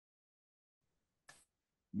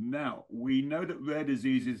Now, we know that rare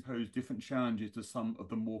diseases pose different challenges to some of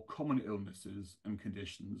the more common illnesses and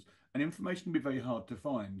conditions, and information can be very hard to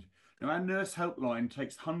find. Now, our nurse helpline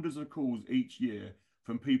takes hundreds of calls each year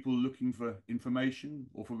from people looking for information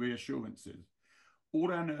or for reassurances.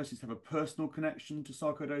 All our nurses have a personal connection to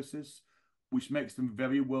sarcoidosis, which makes them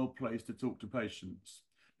very well placed to talk to patients.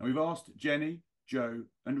 Now, we've asked Jenny, Joe,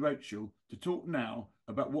 and Rachel to talk now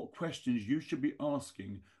about what questions you should be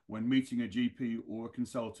asking when meeting a GP or a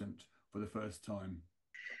consultant for the first time.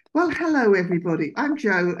 Well, hello everybody. I'm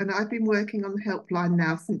Jo, and I've been working on the helpline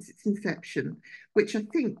now since its inception, which I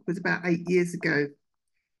think was about 8 years ago.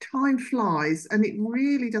 Time flies, and it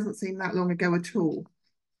really doesn't seem that long ago at all.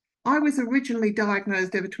 I was originally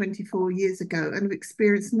diagnosed over 24 years ago and have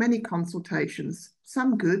experienced many consultations,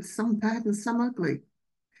 some good, some bad, and some ugly.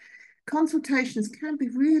 Consultations can be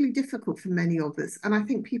really difficult for many of us, and I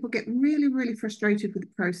think people get really frustrated with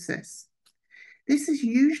the process. This is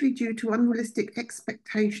usually due to unrealistic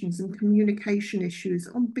expectations and communication issues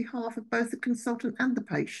on behalf of both the consultant and the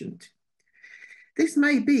patient. This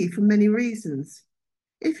may be for many reasons.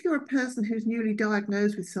 If you're a person who's newly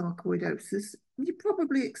diagnosed with sarcoidosis, you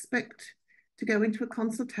probably expect to go into a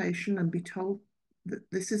consultation and be told that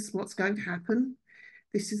this is what's going to happen,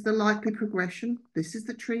 this is the likely progression, this is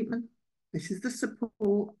the treatment, this is the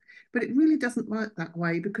support, but it really doesn't work that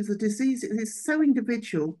way because the disease is so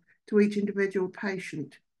individual to each individual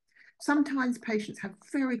patient. Sometimes patients have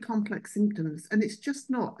very complex symptoms and it's just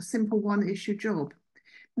not a simple one-issue job.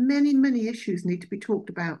 Many issues need to be talked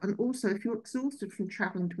about. And also, if you're exhausted from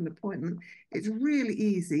traveling to an appointment, it's really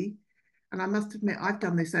easy, and I must admit, I've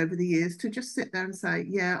done this over the years, to just sit there and say,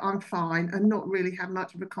 yeah, I'm fine, and not really have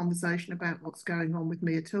much of a conversation about what's going on with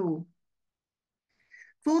me at all.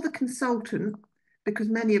 For the consultant, because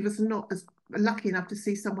many of us are not as lucky enough to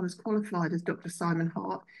see someone as qualified as Dr. Simon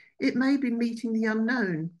Hart, it may be meeting the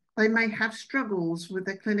unknown. They may have struggles with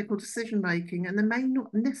their clinical decision making, and they may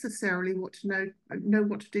not necessarily know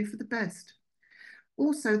what to do for the best.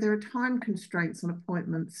 Also, there are time constraints on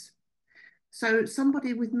appointments. So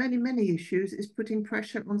somebody with many issues is putting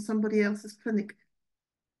pressure on somebody else's clinic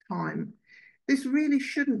time. This really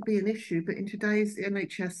shouldn't be an issue, but in today's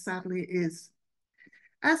NHS, sadly, it is.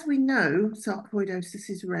 As we know, sarcoidosis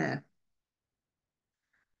is rare.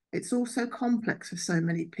 It's also complex for so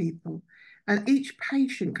many people, and each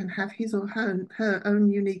patient can have his or her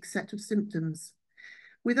own unique set of symptoms.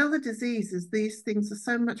 With other diseases, these things are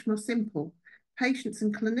so much more simple. Patients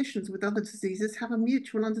and clinicians with other diseases have a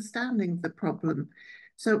mutual understanding of the problem.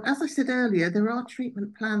 So, as I said earlier, there are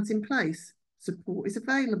treatment plans in place. Support is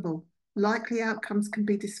available. Likely outcomes can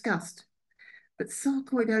be discussed. But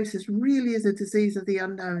sarcoidosis really is a disease of the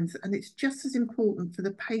unknowns, and it's just as important for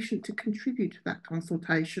the patient to contribute to that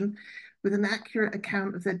consultation with an accurate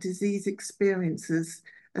account of their disease experiences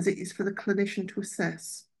as it is for the clinician to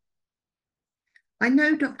assess. I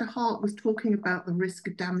know Dr. Hart was talking about the risk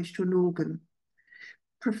of damage to an organ.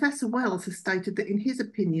 Professor Wells has stated that in his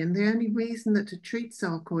opinion, the only reason that to treat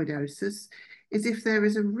sarcoidosis is if there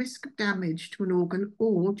is a risk of damage to an organ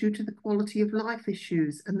or due to the quality of life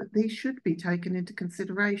issues, and that these should be taken into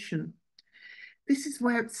consideration. This is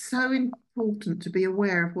where it's so important to be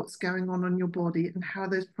aware of what's going on your body and how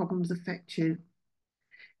those problems affect you.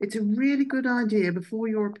 It's a really good idea before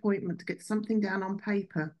your appointment to get something down on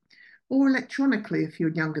paper or electronically if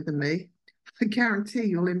you're younger than me. I guarantee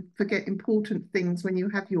you'll forget important things when you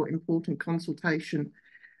have your important consultation.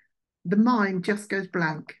 The mind just goes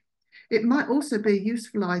blank. It might also be a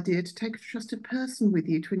useful idea to take a trusted person with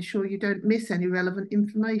you to ensure you don't miss any relevant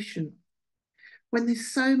information. When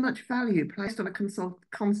there's so much value placed on a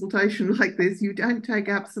consultation like this, you don't take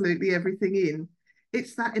absolutely everything in.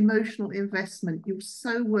 It's that emotional investment. You're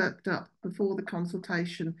so worked up before the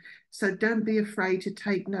consultation. So don't be afraid to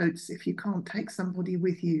take notes if you can't take somebody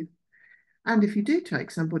with you. And if you do take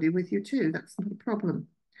somebody with you too, that's not a problem.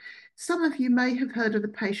 Some of you may have heard of the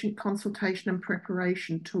patient consultation and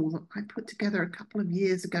preparation tool that I put together a couple of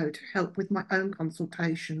years ago to help with my own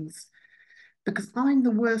consultations. Because I'm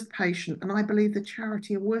the worst patient, and I believe the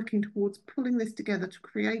charity are working towards pulling this together to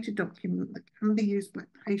create a document that can be used by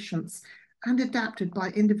patients and adapted by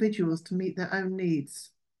individuals to meet their own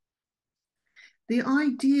needs. The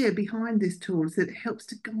idea behind this tool is that it helps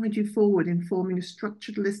to guide you forward in forming a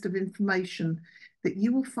structured list of information that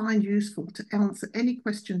you will find useful to answer any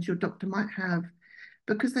questions your doctor might have,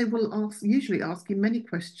 because they will usually ask you many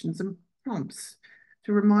questions and prompts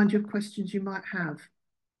to remind you of questions you might have.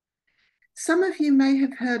 Some of you may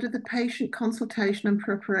have heard of the patient consultation and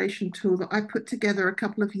preparation tool that I put together a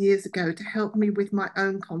couple of years ago to help me with my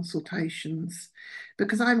own consultations,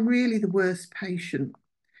 because I'm really the worst patient.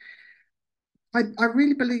 I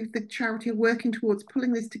really believe the charity are working towards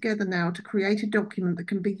pulling this together now to create a document that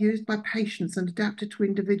can be used by patients and adapted to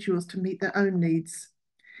individuals to meet their own needs.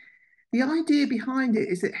 The idea behind it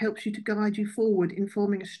is it helps you to guide you forward in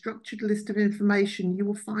forming a structured list of information you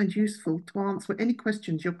will find useful to answer any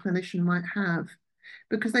questions your clinician might have,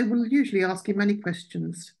 because they will usually ask you many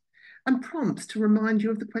questions, and prompts to remind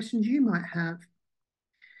you of the questions you might have.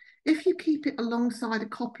 If you keep it alongside a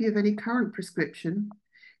copy of any current prescription,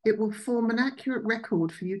 it will form an accurate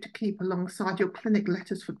record for you to keep alongside your clinic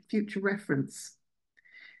letters for future reference.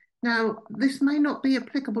 Now, this may not be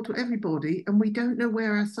applicable to everybody, and we don't know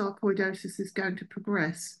where our sarcoidosis is going to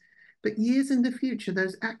progress, but years in the future,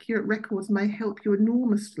 those accurate records may help you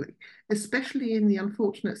enormously, especially in the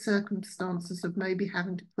unfortunate circumstances of maybe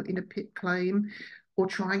having to put in a PIP claim or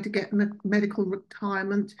trying to get medical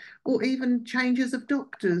retirement, or even changes of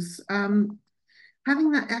doctors.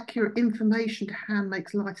 Having that accurate information to hand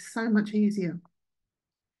makes life so much easier.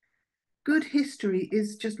 Good history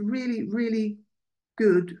is just really, really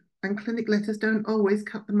good, and clinic letters don't always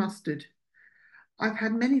cut the mustard. I've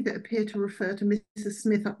had many that appear to refer to Mrs.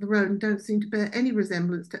 Smith up the road and don't seem to bear any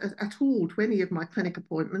resemblance at all to any of my clinic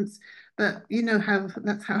appointments, but you know how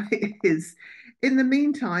that's how it is. In the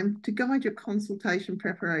meantime, to guide your consultation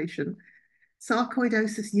preparation,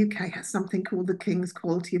 Sarcoidosis UK has something called the King's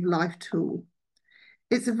Quality of Life tool.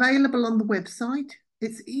 It's available on the website,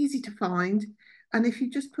 it's easy to find, and if you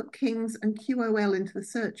just put Kings and QOL into the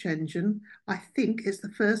search engine, I think it's the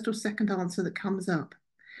first or second answer that comes up.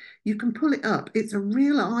 You can pull it up. It's a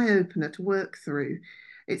real eye-opener to work through.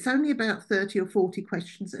 It's only about 30 or 40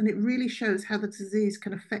 questions, and it really shows how the disease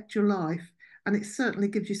can affect your life, and it certainly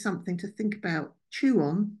gives you something to think about, chew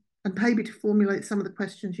on, and maybe to formulate some of the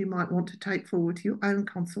questions you might want to take forward to your own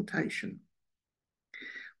consultation.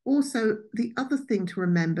 Also, the other thing to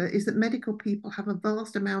remember is that medical people have a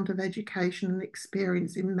vast amount of education and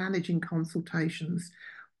experience in managing consultations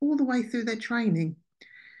all the way through their training.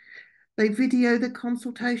 They video their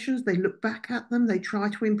consultations, they look back at them, they try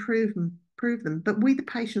to improve them. But we, the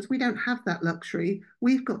patients, we don't have that luxury.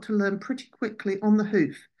 We've got to learn pretty quickly on the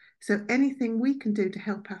hoof. So anything we can do to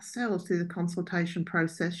help ourselves through the consultation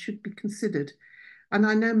process should be considered. And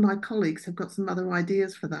I know my colleagues have got some other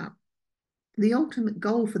ideas for that. The ultimate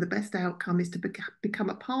goal for the best outcome is to become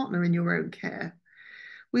a partner in your own care.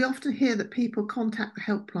 We often hear that people contact the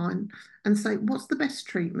helpline and say, what's the best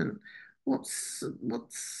treatment? What's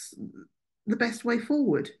the best way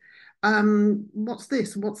forward? What's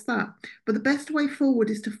this? What's that? But the best way forward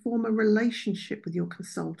is to form a relationship with your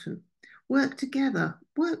consultant. Work together.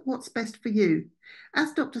 Work what's best for you.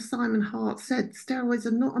 As Dr. Simon Hart said, steroids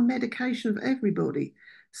are not a medication for everybody.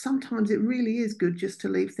 Sometimes it really is good just to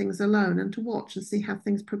leave things alone and to watch and see how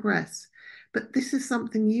things progress. But this is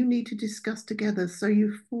something you need to discuss together so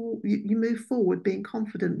you move forward being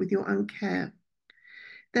confident with your own care.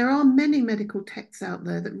 There are many medical texts out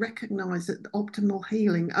there that recognise that optimal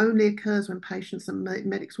healing only occurs when patients and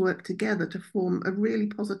medics work together to form a really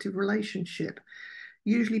positive relationship,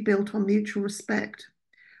 usually built on mutual respect.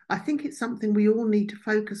 I think it's something we all need to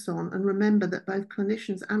focus on and remember that both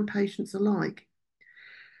clinicians and patients alike.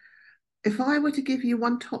 If I were to give you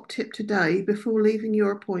one top tip today before leaving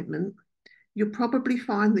your appointment, you'll probably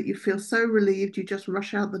find that you feel so relieved you just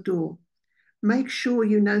rush out the door. Make sure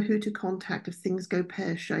you know who to contact if things go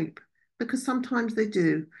pear-shaped, because sometimes they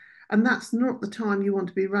do. And that's not the time you want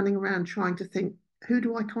to be running around trying to think, who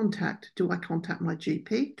do I contact? Do I contact my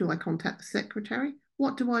GP? Do I contact the secretary?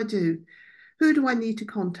 What do I do? Who do I need to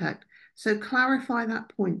contact? So clarify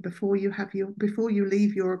that point before you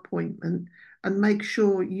leave your appointment, and make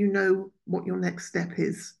sure you know what your next step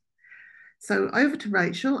is. So over to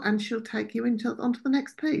Rachel, and she'll take you onto the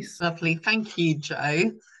next piece. Lovely, thank you,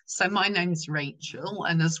 Jo. So my name's Rachel,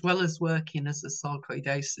 and as well as working as a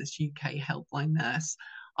Sarcoidosis UK helpline nurse,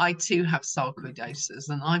 I too have sarcoidosis,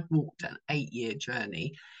 and I've walked an 8-year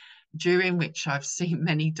journey during which I've seen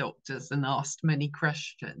many doctors and asked many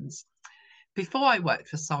questions. Before I worked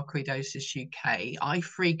for Sarcoidosis UK, I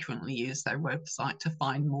frequently used their website to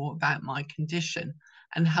find more about my condition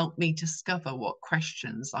and help me discover what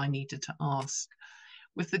questions I needed to ask.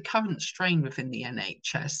 With the current strain within the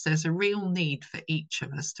NHS, there's a real need for each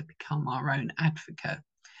of us to become our own advocate.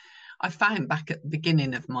 I found back at the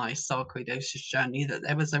beginning of my sarcoidosis journey that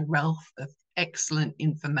there was a wealth of excellent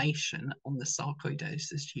information on the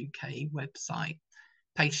Sarcoidosis UK website,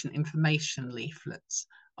 patient information leaflets,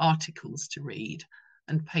 articles to read,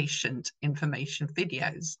 and patient information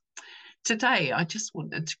videos. Today, I just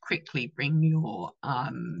wanted to quickly bring your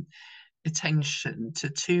attention to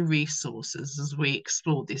 2 resources as we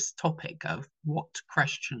explore this topic of what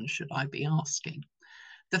questions should I be asking.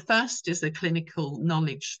 The first is a clinical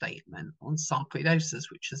knowledge statement on sarcoidosis,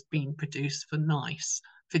 which has been produced for NICE,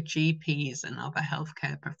 for GPs and other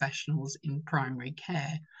healthcare professionals in primary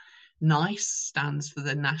care. NICE stands for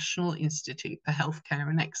the National Institute for Healthcare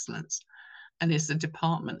and Excellence, and is a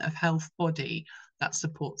Department of Health body that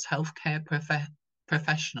supports healthcare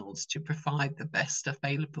professionals to provide the best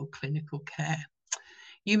available clinical care.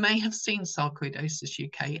 You may have seen Sarcoidosis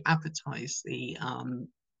UK advertise the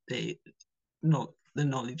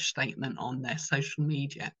knowledge statement on their social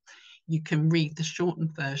media. You can read the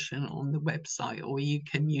shortened version on the website, or you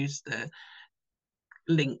can use the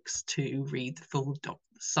links to read the full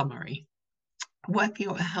summary. Whether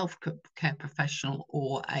you're a healthcare professional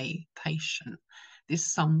or a patient, this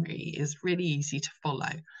summary is really easy to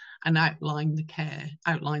follow and outlines the care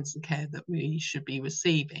that we should be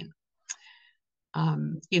receiving.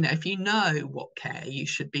 If you know what care you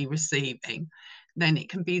should be receiving, then it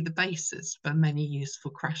can be the basis for many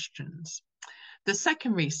useful questions. The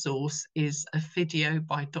second resource is a video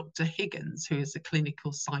by Dr. Higgins, who is a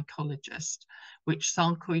clinical psychologist, which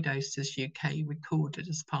Sarcoidosis UK recorded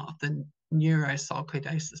as part of the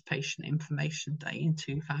Neurosarcoidosis Patient Information Day in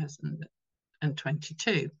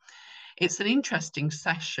 2022. It's an interesting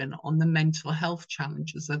session on the mental health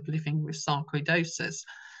challenges of living with sarcoidosis,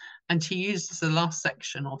 and he uses the last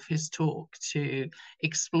section of his talk to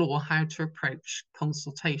explore how to approach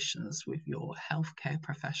consultations with your healthcare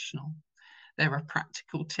professional. There are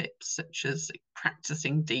practical tips such as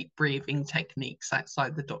practicing deep breathing techniques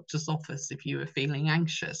outside the doctor's office if you are feeling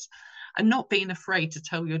anxious, and not being afraid to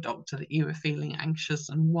tell your doctor that you are feeling anxious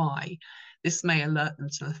and why. This may alert them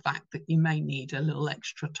to the fact that you may need a little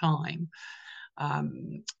extra time.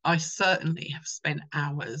 I certainly have spent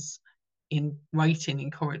hours waiting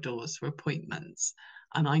in corridors for appointments,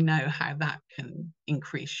 and I know how that can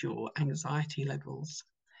increase your anxiety levels.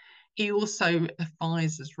 He also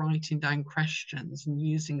advises writing down questions and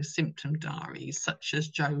using symptom diaries, such as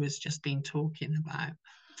Joe has just been talking about,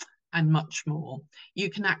 and much more. You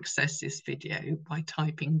can access this video by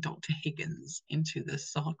typing Dr. Higgins into the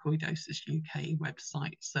Sarcoidosis UK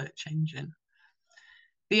website search engine.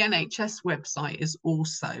 The NHS website is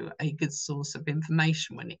also a good source of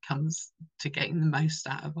information when it comes to getting the most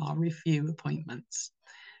out of our review appointments.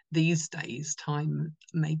 These days, time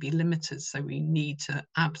may be limited, so we need to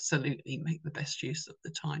absolutely make the best use of the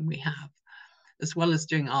time we have. As well as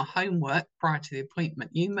doing our homework prior to the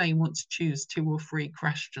appointment, you may want to choose 2 or 3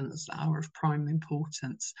 questions that are of prime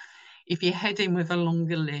importance. If you head in with a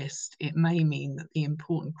longer list, it may mean that the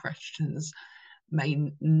important questions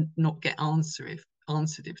may not get answered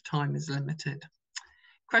if time is limited.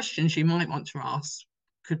 Questions you might want to ask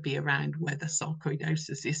could be around whether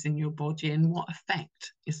sarcoidosis is in your body and what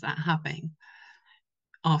effect is that having.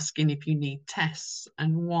 Asking if you need tests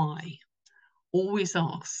and why. Always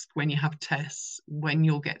ask when you have tests, when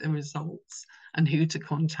you'll get the results, and who to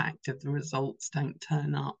contact if the results don't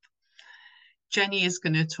turn up. Jenny is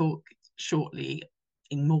going to talk shortly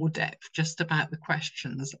in more depth just about the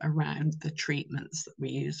questions around the treatments that we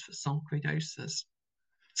use for sarcoidosis.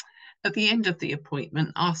 At the end of the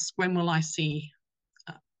appointment, ask, when will I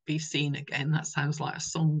be seen again? That sounds like a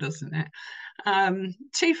song, doesn't it?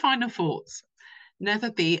 2 final thoughts. Never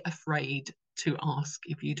be afraid to ask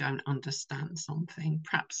if you don't understand something.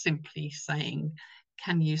 Perhaps simply saying,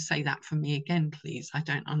 can you say that for me again, please? I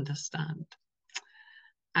don't understand.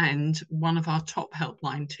 And one of our top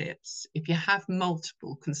helpline tips, if you have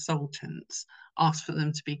multiple consultants, ask for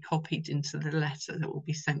them to be copied into the letter that will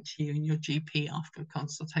be sent to you and your GP after a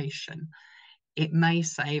consultation. It may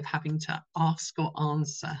save having to ask or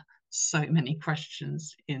answer so many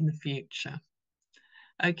questions in the future.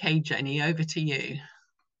 Okay, Jenny, over to you.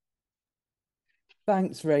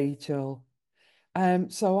 Thanks, Rachel.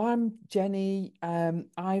 So I'm Jenny.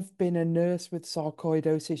 I've been a nurse with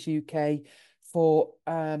Sarcoidosis UK for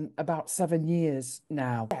about 7 years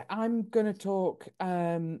now. I'm going to talk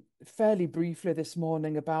fairly briefly this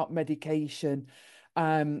morning about medication.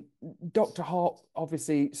 Dr. Hart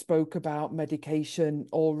obviously spoke about medication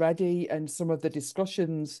already and some of the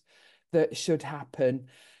discussions that should happen.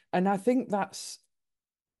 And I think that's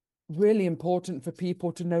really important for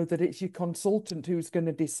people to know that it's your consultant who's going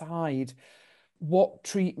to decide what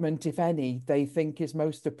treatment, if any, they think is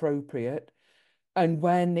most appropriate and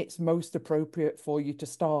when it's most appropriate for you to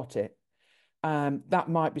start it. That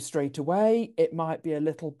might be straight away. It might be a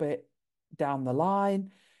little bit down the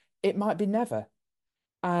line. It might be never.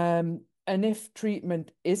 And if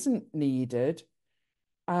treatment isn't needed,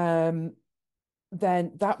 then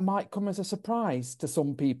that might come as a surprise to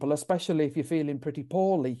some people, especially if you're feeling pretty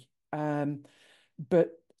poorly.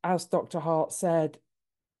 But as Dr. Hart said,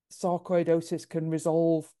 sarcoidosis can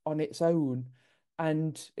resolve on its own.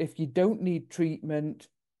 And if you don't need treatment,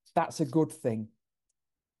 that's a good thing.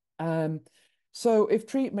 So if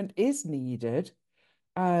treatment is needed,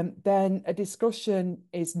 then a discussion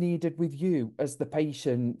is needed with you as the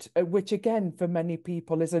patient, which again, for many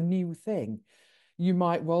people is a new thing. You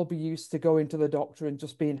might well be used to going to the doctor and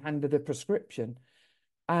just being handed a prescription.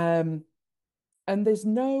 And there's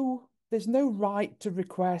no right to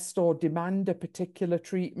request or demand a particular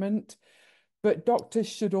treatment, but doctors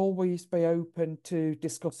should always be open to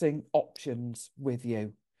discussing options with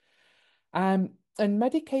you. And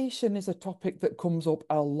medication is a topic that comes up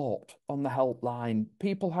a lot on the helpline.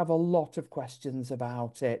 People have a lot of questions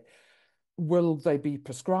about it. Will they be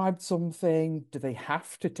prescribed something? Do they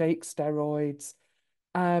have to take steroids?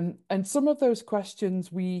 And some of those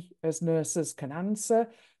questions we as nurses can answer,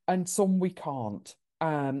 and some we can't.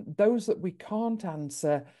 Those that we can't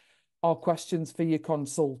answer are questions for your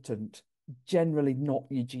consultant, generally not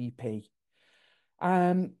your GP.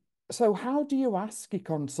 So how do you ask your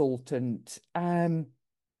consultant?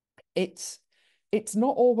 It's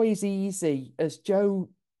not always easy, as Joe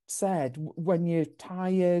said. When you're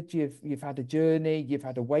tired, you've had a journey, you've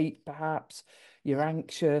had a wait, perhaps you're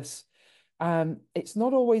anxious. It's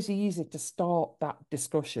not always easy to start that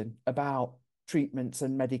discussion about treatments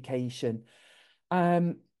and medication.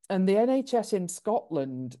 And the NHS in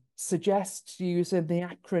Scotland suggests using the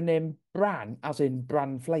acronym BRAN, as in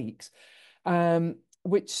bran flakes,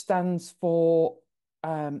 which stands for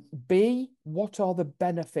B, what are the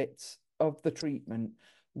benefits of the treatment?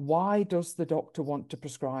 Why does the doctor want to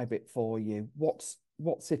prescribe it for you?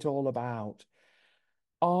 What's it all about?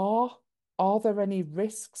 Are there any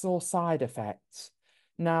risks or side effects?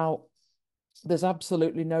 Now, there's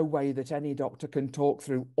absolutely no way that any doctor can talk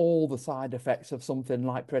through all the side effects of something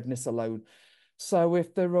like prednisolone. So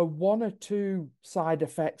if there are one or two side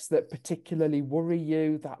effects that particularly worry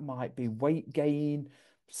you, that might be weight gain,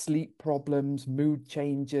 sleep problems, mood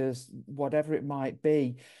changes, whatever it might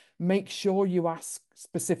be, make sure you ask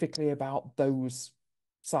specifically about those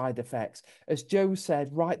side effects. As Joe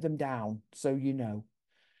said, write them down so you know.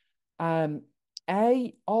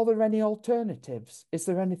 Are there any alternatives? Is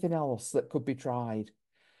there anything else that could be tried?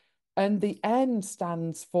 And the N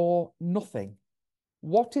stands for nothing.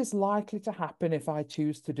 What is likely to happen if I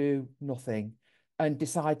choose to do nothing and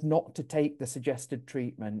decide not to take the suggested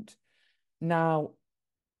treatment? Now,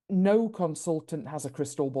 no consultant has a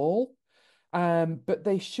crystal ball, but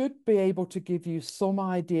they should be able to give you some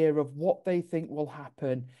idea of what they think will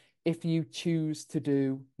happen if you choose to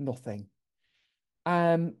do nothing.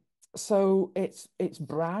 So it's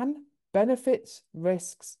BRAN, benefits,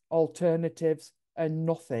 risks, alternatives, and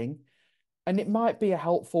nothing. And it might be a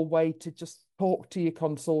helpful way to just talk to your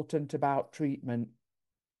consultant about treatment.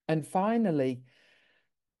 And finally,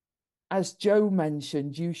 as Joe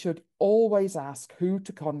mentioned, you should always ask who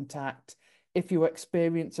to contact if you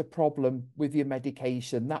experience a problem with your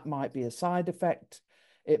medication. That might be a side effect.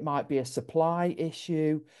 It might be a supply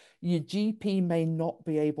issue. Your GP may not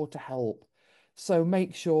be able to help. So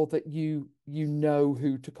make sure that you know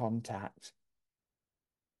who to contact.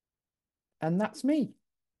 And that's me.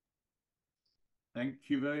 Thank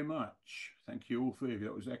you very much. Thank you, all three of you.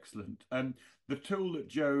 That was excellent. The tool that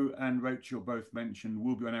Joe and Rachel both mentioned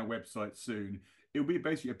will be on our website soon. It'll be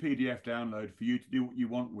basically a PDF download for you to do what you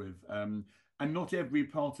want with. And not every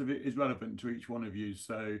part of it is relevant to each one of you.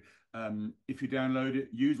 So if you download it,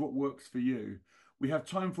 use what works for you. We have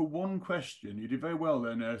time for one question. You did very well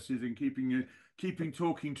there, nurses, in keeping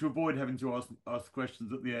talking to avoid having to ask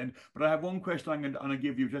questions at the end. But I have one question I'm going to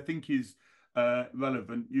give you, which I think is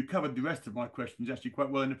relevant. You covered the rest of my questions actually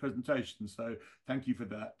quite well in the presentation, so thank you for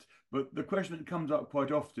that. But the question that comes up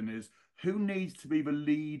quite often is, who needs to be the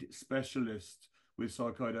lead specialist with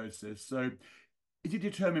sarcoidosis? So is it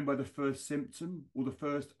determined by the first symptom or the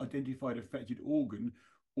first identified affected organ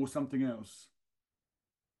or something else?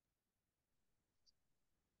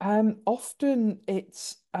 Often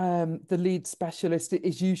it's the lead specialist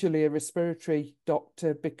is usually a respiratory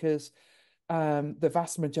doctor, because the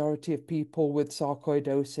vast majority of people with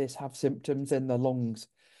sarcoidosis have symptoms in the lungs.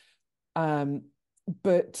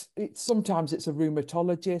 But sometimes it's a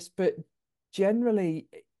rheumatologist, but generally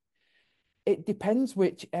it depends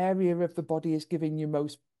which area of the body is giving you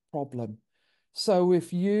most problem. So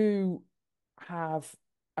if you have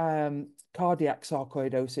cardiac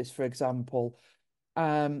sarcoidosis, for example,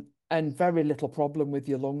 and very little problem with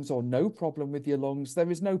your lungs or no problem with your lungs, there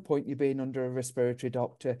is no point you being under a respiratory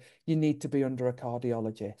doctor. You need to be under a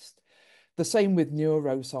cardiologist. The same with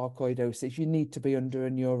neurosarcoidosis. You need to be under a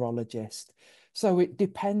neurologist. So it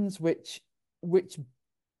depends which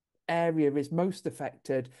area is most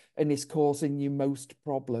affected and is causing you most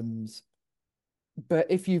problems. But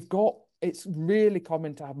if you've got, it's really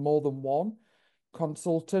common to have more than one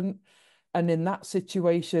consultant. And in that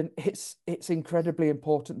situation, it's incredibly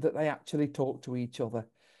important that they actually talk to each other.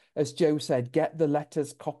 As Joe said, get the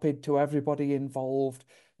letters copied to everybody involved.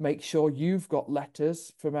 Make sure you've got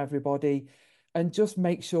letters from everybody, and just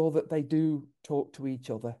make sure that they do talk to each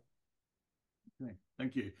other. Okay,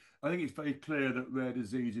 thank you. I think it's very clear that rare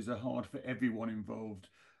diseases are hard for everyone involved,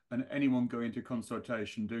 and anyone going into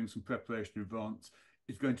consultation, doing some preparation in advance,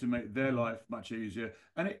 is going to make their life much easier,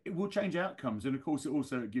 and it will change outcomes. And of course, it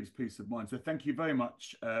also gives peace of mind. So thank you very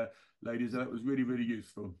much, ladies. That was really, really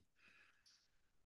useful.